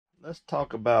let's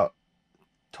talk about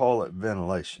toilet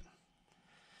ventilation.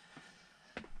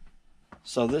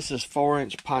 So this is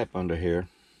 4-inch pipe under here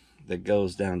that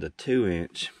goes down to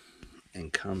 2-inch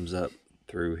and comes up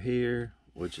through here,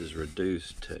 which is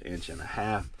reduced to 1.5 inches.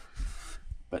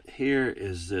 But here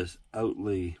is this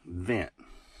Oatey vent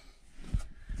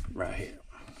right here.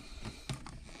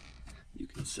 You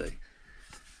can see.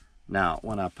 Now,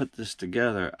 when I put this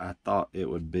together, I thought it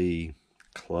would be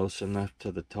close enough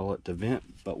to the toilet to vent,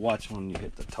 but watch when you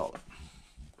hit the toilet.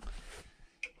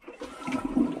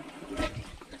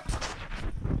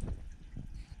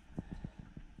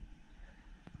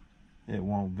 It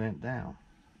won't vent down.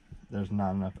 There's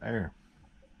not enough air.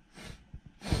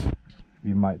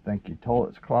 You might think your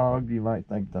toilet's clogged, you might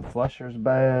think the flusher's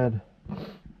bad,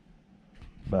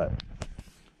 but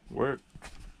we're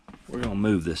gonna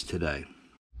move this today.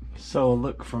 So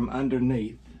look from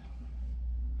underneath.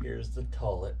 Here's the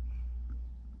toilet.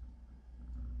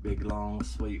 Big long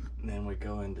sweep, and then we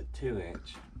go into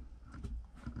 2-inch,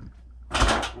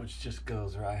 which just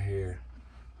goes right here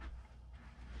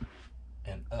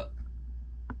and up,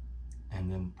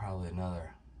 and then probably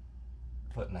another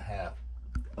 1.5 foot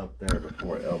up there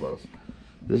before it elbows.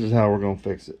 This is how we're gonna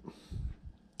fix it.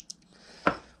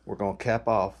 We're gonna cap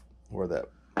off where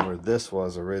this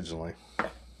was originally.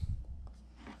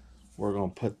 We're gonna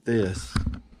put this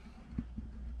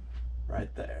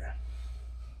right there.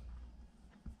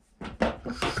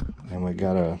 And we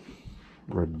got a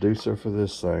reducer for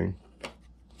this thing.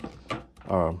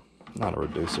 Not a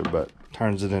reducer, but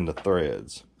turns it into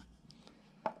threads.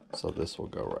 So this will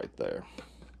go right there.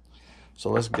 So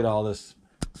let's get all this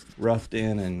roughed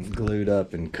in and glued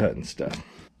up and cut and stuff.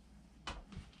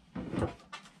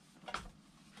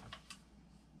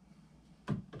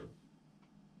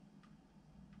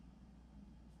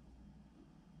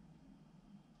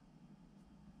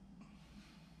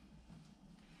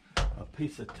 A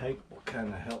piece of tape will kind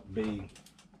of help be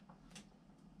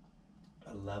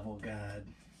a level guide,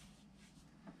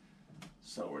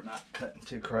 so we're not cutting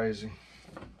too crazy.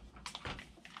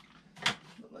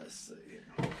 But let's see here.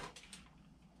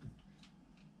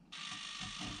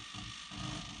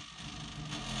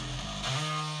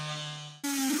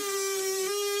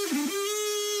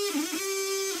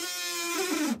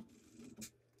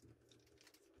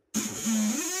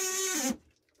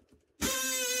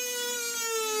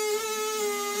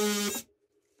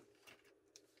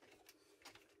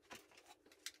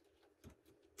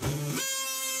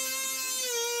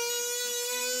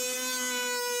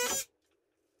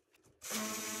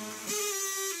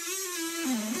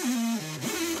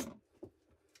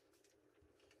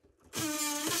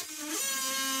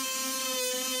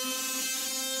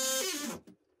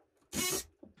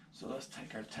 So let's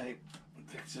take our tape and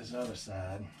fix this other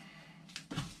side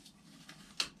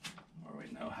where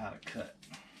we know how to cut.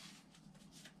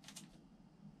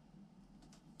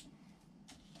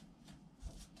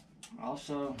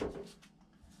 Also,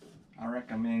 I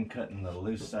recommend cutting the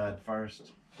loose side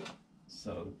first,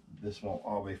 so this won't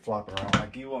all be flopping around.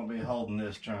 Like, you won't be holding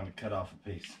this trying to cut off a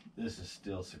piece. This is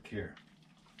still secure.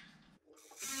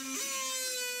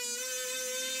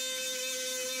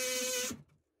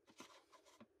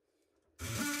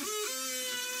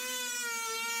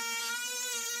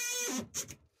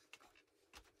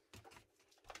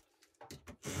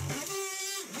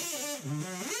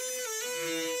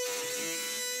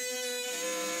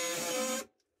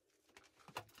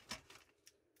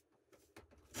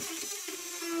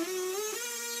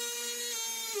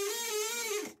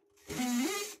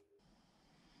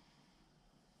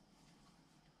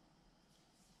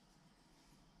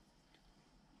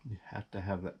 You have to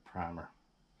have that primer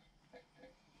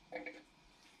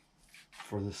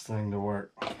for this thing to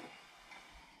work.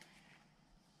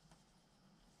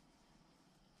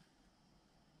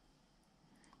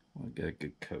 We'll get a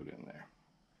good coat in there.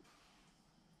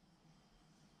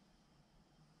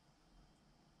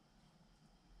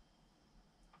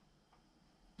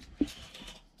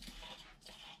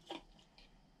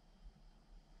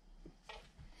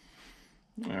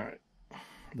 All right,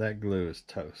 that glue is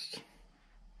toast.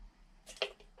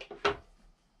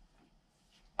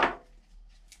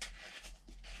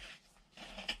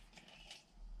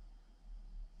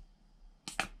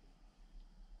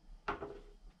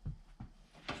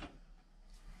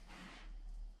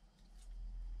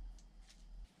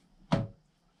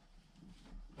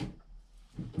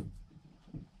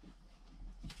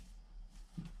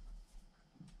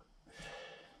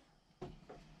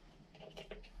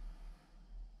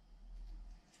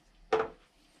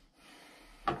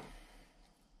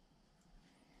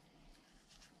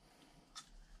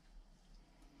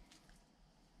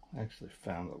 I actually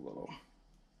found a little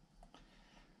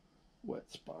wet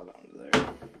spot under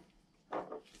there.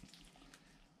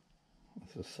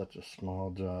 This is such a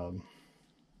small job.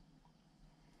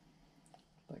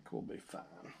 I think we'll be fine.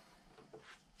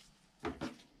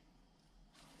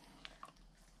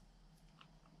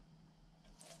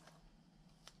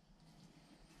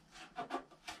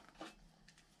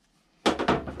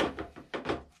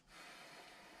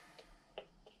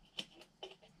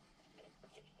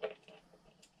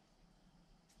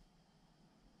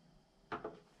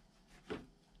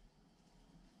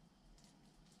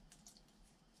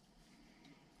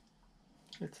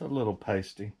 It's a little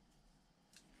pasty.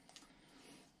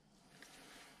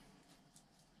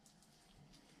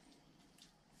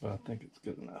 But I think it's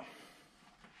good enough.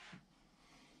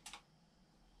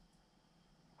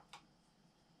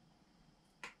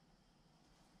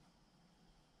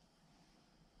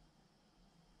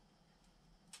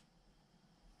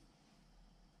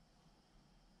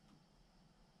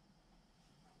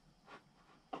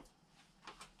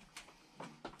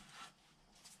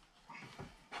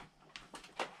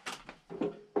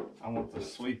 I want the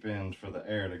sweep in for the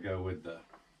air to go with the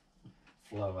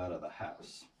flow out of the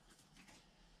house.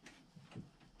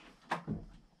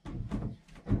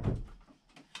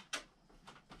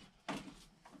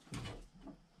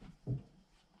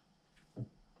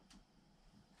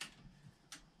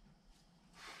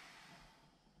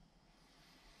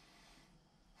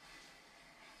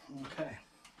 Okay.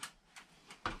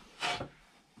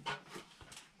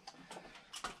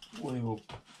 We will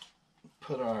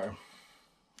put our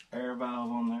air valve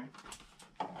on there.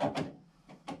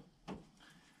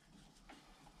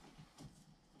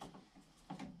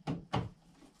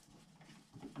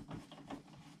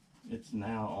 It's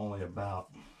now only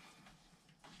about,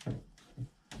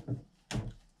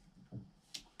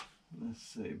 let's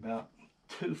see, about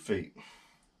 2 feet.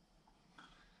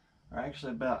 Or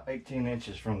actually about 18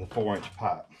 inches from the 4-inch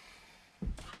pipe.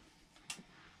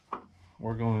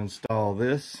 We're going to install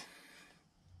this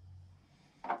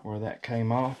where that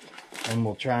came off, and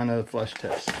we'll try another flush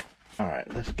test. All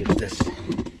right, let's get this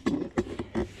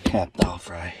capped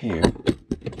off right here.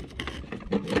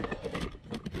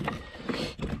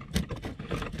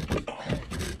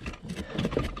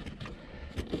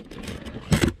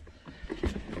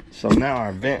 So now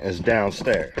our vent is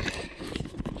downstairs.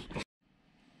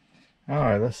 All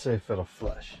right, let's see if it'll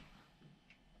flush.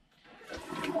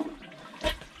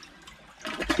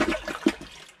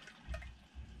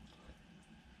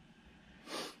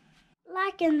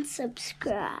 Like and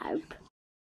subscribe.